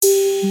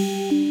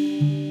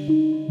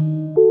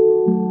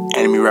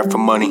enemy rap for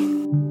money.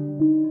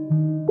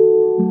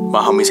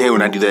 My homies hate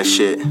when I do that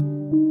shit.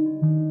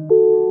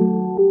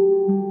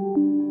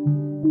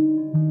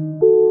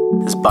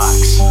 This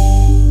box.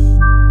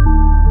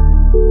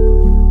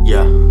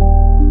 Yeah.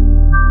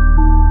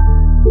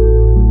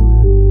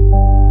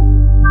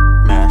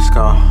 Mask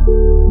off.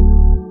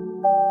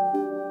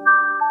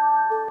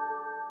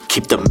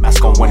 Keep the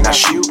mask on when I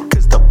shoot,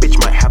 cause the bitch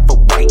might have a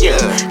wire.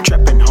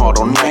 Trapping hard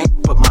all night,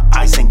 but my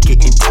eyes ain't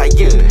getting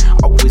tired.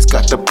 Always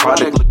got the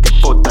product,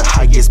 looking for the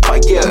highest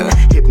buyer.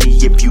 Hit me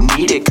if you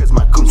need it, cause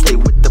my goons stay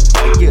with the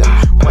fire.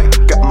 Wife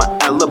got my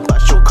alibi,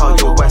 she'll call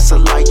your ass a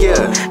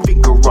liar.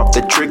 Finger off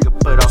the trigger,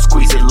 but I'll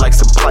squeeze it like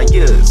some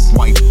pliers.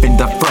 Wife in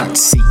the front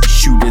seat,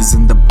 shooters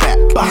in the back.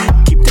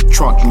 Keep the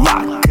trunk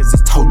locked, cause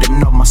it's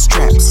holding all my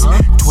straps.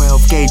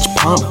 12 gauge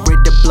pump,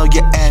 ready to blow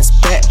your ass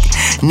back.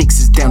 Nix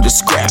is down to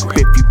scrap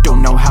if you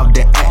don't know how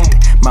to act.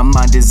 My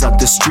mind is out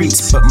the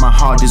streets, but my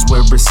heart is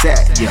where it's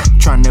at.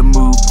 Trying to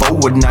move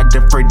forward, not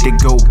afraid to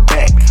go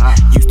back.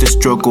 Used to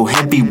struggle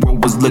heavy,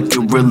 world was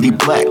looking really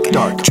black.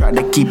 Try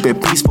to keep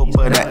it peaceful,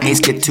 but I ain't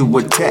scared to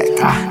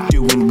attack.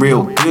 Doing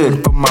real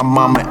good for my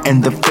mama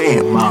and the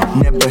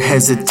fam. Never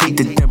hesitate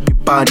to dump your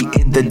body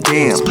in the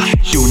dam.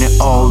 Doing it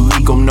all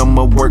legal, no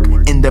more work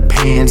in the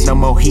pans. No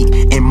more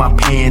heat in my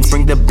pants.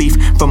 Bring the beef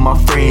for my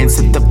friends.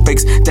 Hit the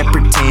fakes that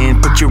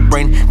pretend. Put your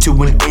brain to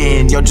an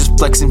end. Y'all just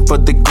flexing for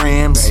the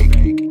grams.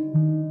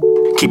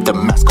 Keep the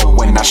mask on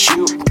when I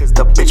shoot, cause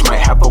the bitch might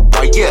have a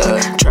wire.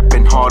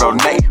 Trapping hard all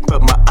night,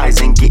 but my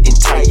eyes ain't getting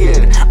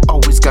tired.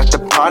 Always got the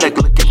product,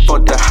 looking for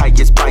the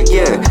highest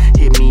buyer.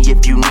 Hit me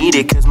if you need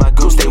it, cause my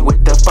goons stay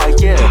with the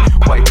fire.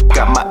 Wife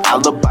got my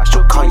alibi,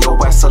 she'll call your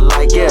ass a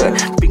liar.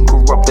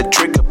 Finger up the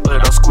trigger,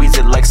 but I'll squeeze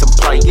it like some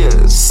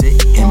pliers.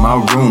 Sit in my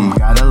room,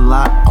 got a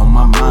lot on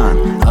my mind.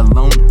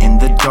 Alone in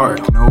the dark,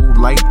 no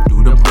light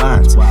through the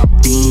blinds.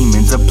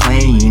 Demons are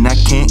playing, I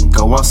can't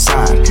go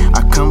outside.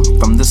 I come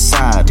from the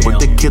side where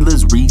the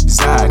killers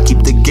reside.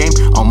 Keep the game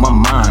on my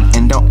mind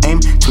and don't aim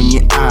between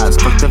your eyes.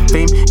 Fuck the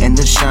fame and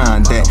the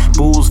shine, that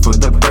bulls for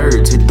the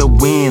birds. Hit the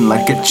wind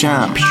like a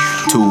chime.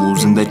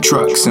 Tools in the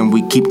trucks and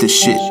we keep the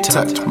shit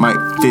tucked. Might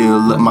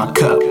fill up my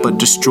cup but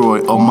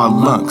destroy all my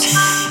lungs.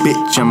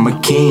 Bitch, I'm a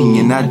king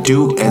and I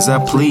do as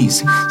I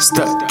please.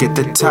 Stuck at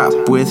the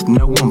top with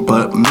no one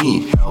but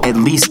me. At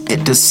least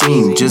at the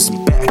scene, just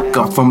back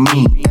off of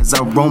me as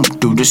I roam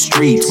through the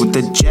streets with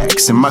the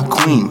jacks and my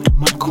queen.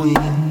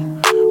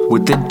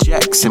 With the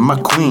jacks and my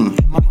queen.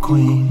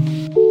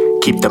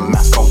 Keep the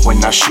mask on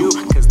when I shoot,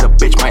 cause the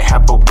bitch might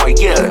have a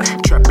wire.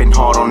 Trapping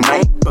hard all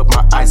night, but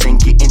my eyes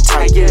ain't getting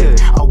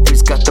tired.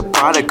 Always got the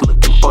product,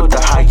 looking for the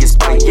highest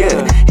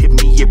buyer. Hit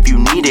me if you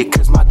need it,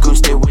 cause my goons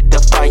stay with the